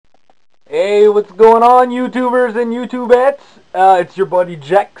Hey, what's going on, YouTubers and YouTubettes? It's your buddy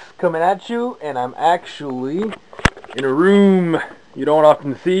Jex coming at you, and I'm actually in a room you don't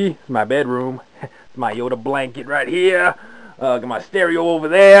often see. It's my bedroom. It's my Yoda blanket right here. Got my stereo over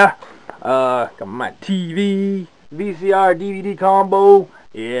there. Got my TV, VCR, DVD combo.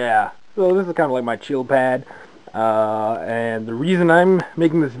 Yeah. So this is kind of like my chill pad. And the reason I'm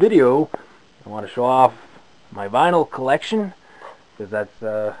making this video, I want to show off my vinyl collection. Because that's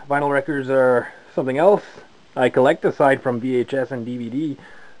vinyl records are something else I collect aside from VHS and DVD.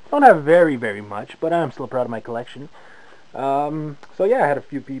 Don't have very much, but I'm still proud of my collection. So yeah, I had a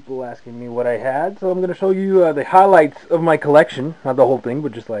few people asking me what I had, so I'm going to show you the highlights of my collection. Not the whole thing,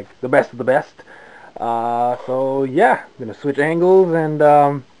 but just like the best of the best. So yeah, I'm going to switch angles and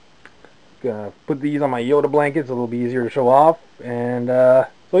gonna put these on my Yoda blankets so it'll be easier to show off. And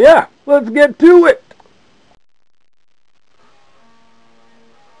so yeah, let's get to it!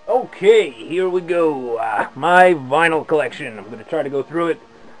 Okay, here we go. My vinyl collection. I'm going to try to go through it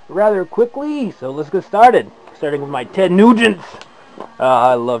rather quickly, so let's get started. Starting with my Ted Nugents.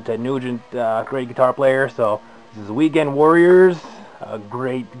 I love Ted Nugent, great guitar player. So this is Weekend Warriors,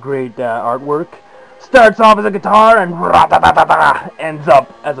 great artwork. Starts off as a guitar and ends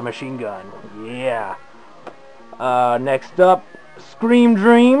up as a machine gun. Yeah. Next up, Scream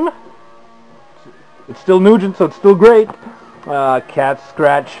Dream. It's still Nugent, so it's still great. Cat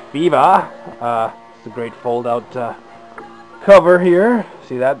Scratch Fever. It's a great fold-out cover here.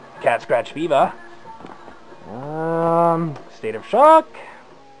 See that? Cat Scratch Fever. State of Shock.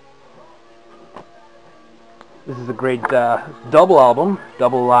 This is a great double album.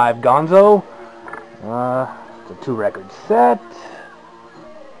 Double Live Gonzo. It's a 2-record set.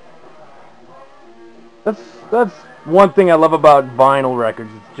 That's one thing I love about vinyl records.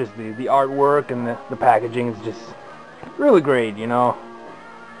 It's just the artwork and the packaging is just really great, you know.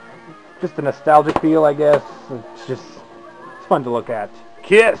 Just a nostalgic feel, I guess. It's fun to look at.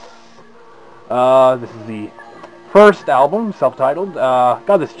 Kiss! This is the first album, self-titled.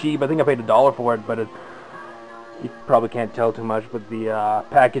 Got this cheap. I think I paid $1 for it, but you probably can't tell too much. But the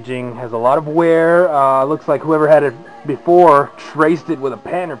packaging has a lot of wear. Looks like whoever had it before traced it with a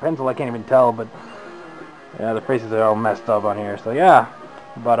pen or pencil. I can't even tell, but yeah, the faces are all messed up on here. So yeah,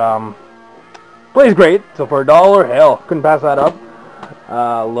 but plays great, so for $1, hell, couldn't pass that up.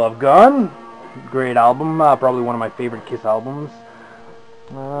 Love Gun, great album, probably one of my favorite Kiss albums,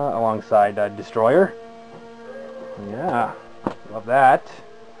 alongside Destroyer. Yeah, love that.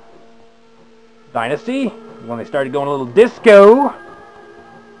 Dynasty, when they started going a little disco.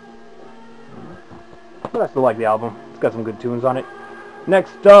 But I still like the album, it's got some good tunes on it.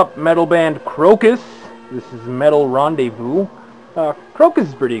 Next up, metal band Crocus. This is Metal Rendezvous. Crocus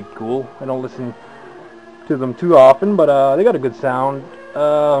is pretty cool. I don't listen to them too often, but they got a good sound.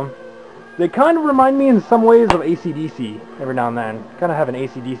 They kind of remind me in some ways of AC/DC every now and then. Kind of have an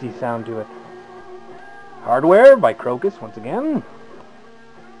AC/DC sound to it. Hardware by Crocus once again.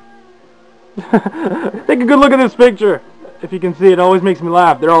 Take a good look at this picture. If you can see, it always makes me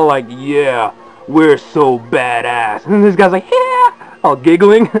laugh. They're all like, yeah, we're so badass. And then this guy's like, yeah, all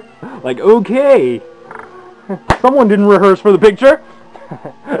giggling. Like, okay. Someone didn't rehearse for the picture.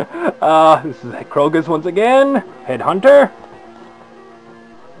 This is Crocus once again. Headhunter.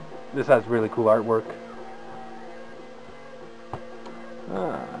 This has really cool artwork.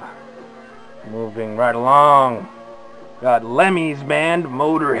 Moving right along. Got Lemmy's band,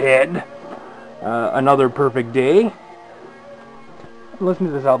 Motorhead. Another Perfect Day. I haven't listened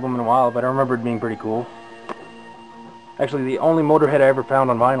to this album in a while, but I remember it being pretty cool. Actually, the only Motorhead I ever found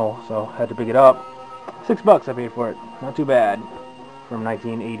on vinyl, so I had to pick it up. $6 I paid for it. Not too bad. From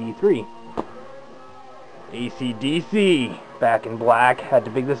 1983. AC/DC, Back in Black. Had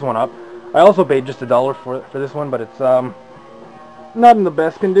to pick this one up. I also paid just $1 for this one, but it's not in the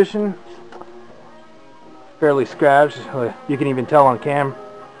best condition. Fairly scratched. You can even tell on cam.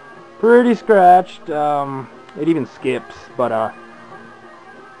 Pretty scratched. It even skips, but I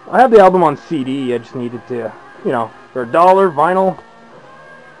have the album on CD. I just needed to, you know, for $1 vinyl.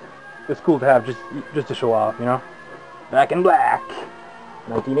 It's cool to have just to show off, you know. Back in Black,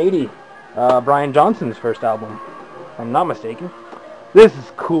 1980. Brian Johnson's first album, if I'm not mistaken. This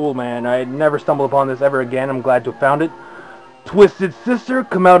is cool, man. I never stumbled upon this ever again. I'm glad to have found it. Twisted Sister,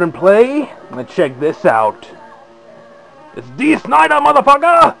 Come Out and Play. Let's check this out. It's Dee Snider,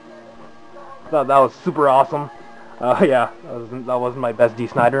 motherfucker! Thought that was super awesome. Yeah, that wasn't my best Dee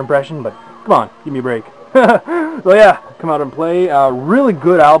Snider impression, but come on, give me a break. So yeah, Come Out and Play. Really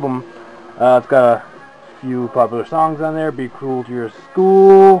good album. It's got a few popular songs on there. Be Cruel to Your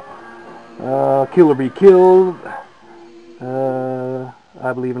School. Kill or Be Killed.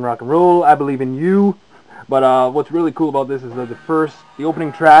 I believe in rock and roll. I believe in you. But what's really cool about this is that the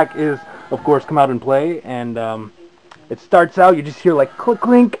opening track is, of course, Come Out and Play, and it starts out, you just hear like click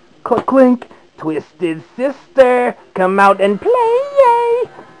clink, Twisted Sister, come out and play, yay!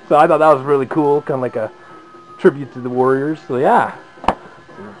 So I thought that was really cool, kind of like a tribute to the Warriors. So yeah,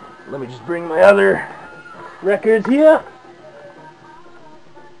 let me just bring my other records here.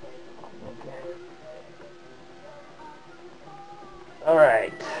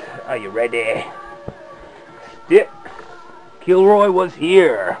 Alright, are you ready? Sticks. Kilroy Was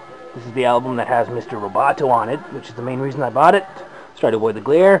Here. This is the album that has Mr. Roboto on it, which is the main reason I bought it. Let's try to avoid the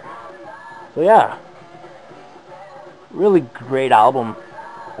glare. So yeah, really great album.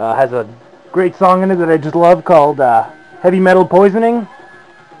 Has a great song in it that I just love called Heavy Metal Poisoning.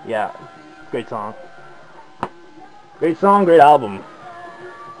 Yeah, great song. Great song, great album.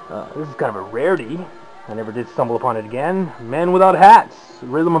 This is kind of a rarity. I never did stumble upon it again. Men Without Hats,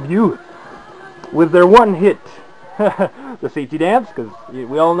 Rhythm of Youth, with their one hit, The Safety Dance, because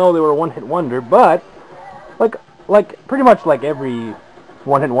we all know they were a one-hit wonder, but like pretty much like every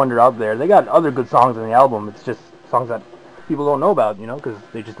one-hit wonder out there, they got other good songs on the album. It's just songs that people don't know about, you know, because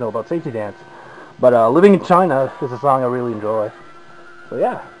they just know about Safety Dance. But Living in China is a song I really enjoy. So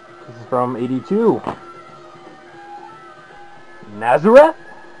yeah, this is from '82. Nazareth,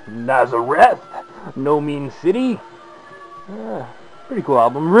 No Mean City. Pretty cool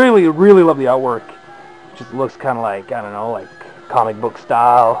album. Really love the artwork. Just looks kind of like, I don't know, like comic book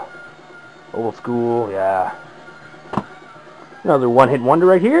style, old school. Yeah. Another one-hit wonder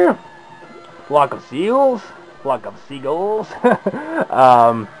right here. Flock of Seagulls.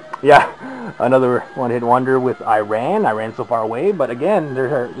 Yeah, another one-hit wonder with Iran So Far Away. But again,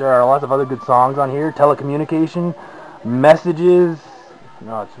 there are lots of other good songs on here. Telecommunication, Messages.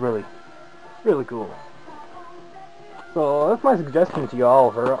 No, it's really cool. So that's my suggestion to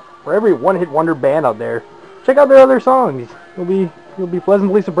y'all for every one-hit wonder band out there. Check out their other songs. You'll be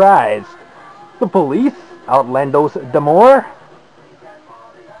pleasantly surprised. The Police, Outlandos d'Amour.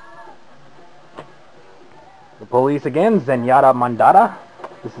 The Police again, Zenyatta Mandata.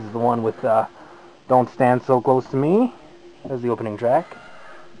 This is the one with Don't Stand So Close to Me as the opening track.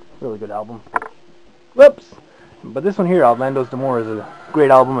 Really good album. Whoops! But this one here, Outlandos d'Amour, is a great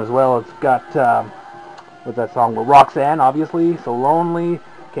album as well. It's got, what's that song? Well, Roxanne, obviously. So Lonely,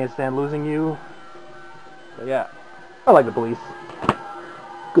 Can't Stand Losing You. So yeah, I like the Police.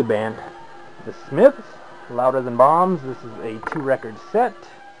 Good band. The Smiths, Louder Than Bombs. This is a 2-record set.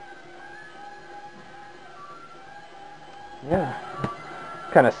 Yeah,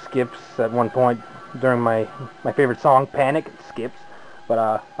 kind of skips at one point during my favorite song, Panic. It skips, but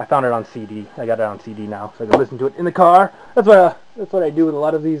I found it on CD. I got it on CD now, so I can listen to it in the car. That's what I do with a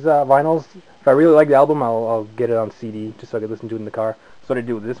lot of these vinyls. If I really like the album, I'll get it on CD just so I can listen to it in the car. That's what I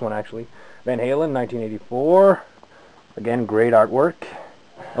do with this one actually. Van Halen, 1984. Again, great artwork.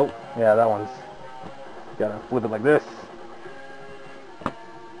 Oh yeah, that one's gotta flip it like this.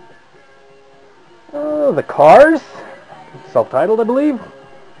 The Cars. Self-titled, I believe.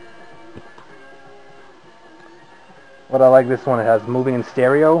 What I like this one, it has Moving in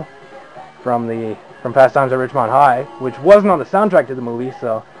Stereo from Fast Times at Ridgemont High, which wasn't on the soundtrack to the movie,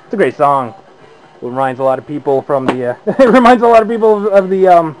 so it's a great song. It reminds a lot of people from the it reminds a lot of people of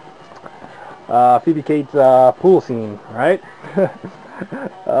the Phoebe Cates pool scene, right?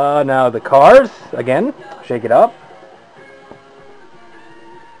 Now the Cars again, Shake It Up.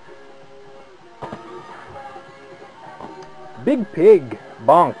 Big Pig,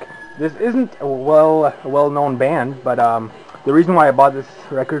 Bonk. This isn't a well-known band, but the reason why I bought this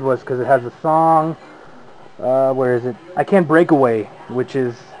record was because it has a song, where is it? I Can't Break Away, which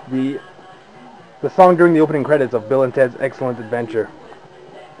is the song during the opening credits of Bill and Ted's Excellent Adventure.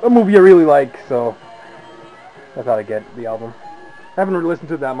 A movie I really like, so I thought I'd get the album. I haven't really listened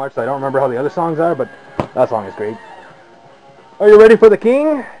to it that much, so I don't remember how the other songs are, but that song is great. Are you ready for the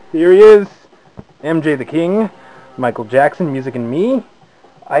King? Here he is, MJ the King. Michael Jackson, Music and Me.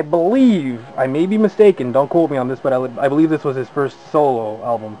 I believe, I may be mistaken, don't quote me on this, but I believe this was his first solo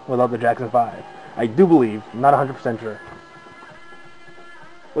album without the Jackson 5. I do believe, not 100% sure.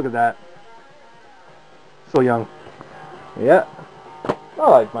 Look at that. So young. Yeah. I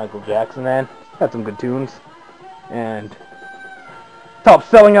like Michael Jackson, man. Had some good tunes. And top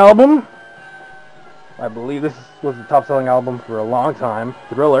selling album. I believe this was the top selling album for a long time.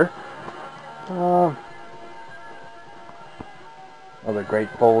 Thriller. Another great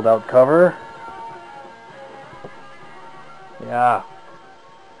fold-out cover. Yeah.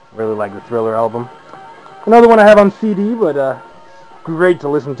 Really like the Thriller album. Another one I have on CD, but great to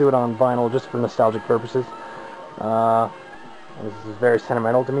listen to it on vinyl just for nostalgic purposes. This is very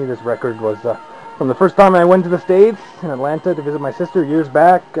sentimental to me. This record was from the first time I went to the States in Atlanta to visit my sister years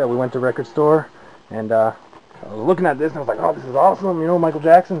back. We went to a record store, and I was looking at this and I was like, oh, this is awesome, you know, Michael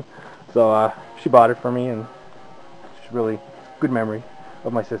Jackson. So she bought it for me, and it's really good memory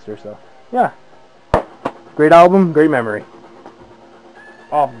of my sister. So yeah, great album, great memory.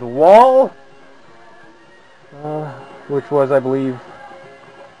 Off the Wall, which was, I believe,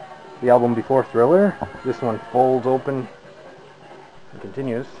 the album before Thriller. This one folds open and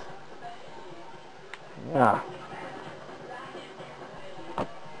continues. Yeah.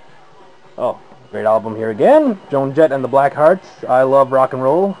 Oh, great album here again. Joan Jett and the Black Hearts. I Love Rock and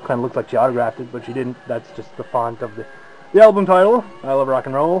Roll. Kind of looks like she autographed it, but she didn't. That's just the font of the album title. I Love Rock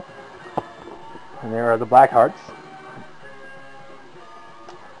and Roll. And there are the Black Hearts.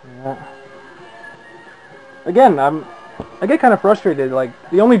 Yeah. Again, I get kind of frustrated. Like,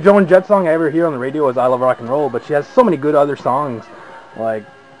 the only Joan Jett song I ever hear on the radio is I Love Rock and Roll, but she has so many good other songs. Like,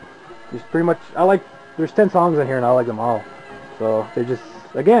 just pretty much, there's 10 songs in here and I like them all. So they just,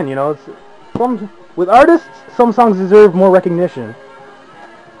 again, you know, with artists, some songs deserve more recognition.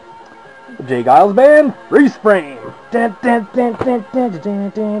 The J. Giles Band, Freeze Frame. Dun, dun, dun, dun, dun, dun,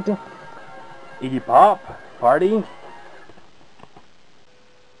 dun, dun. Iggy Pop, Party.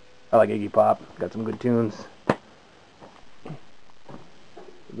 I like Iggy Pop, got some good tunes.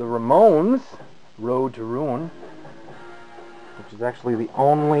 The Ramones, Road to Ruin, which is actually the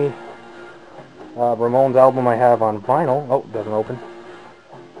only Ramones album I have on vinyl. Oh, it doesn't open.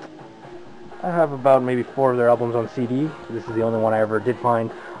 I have about maybe 4 of their albums on CD. This is the only one I ever did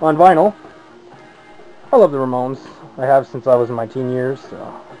find on vinyl. I love the Ramones. I have since I was in my teen years.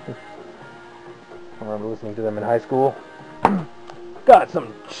 So I remember listening to them in high school. Got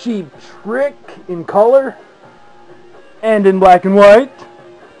some Cheap Trick in color and in black and white.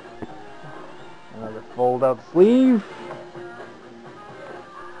 Another fold-out sleeve.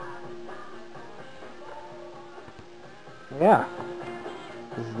 Yeah,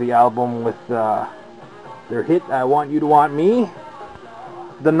 this is the album with their hit "I Want You to Want Me."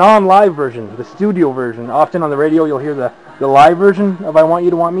 The non-live version, the studio version. Often on the radio you'll hear the live version of "I Want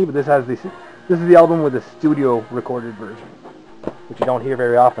You to Want Me," but this is the album with the studio recorded version, which you don't hear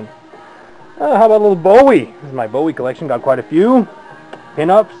very often. How about a little Bowie? This is my Bowie collection. Got quite a few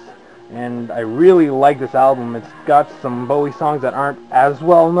pin-ups, and I really like this album. It's got some Bowie songs that aren't as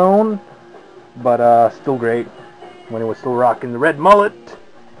well known, but still great. When he was still rocking the red mullet.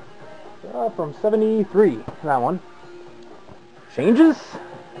 From '73, that one. Changes,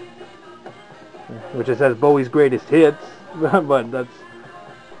 which it says Bowie's greatest hits, but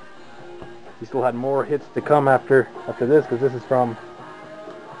he still had more hits to come after this, because this is from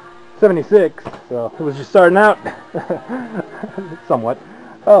 '76, so it was just starting out somewhat.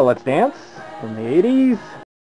 Oh, Let's Dance from the '80s.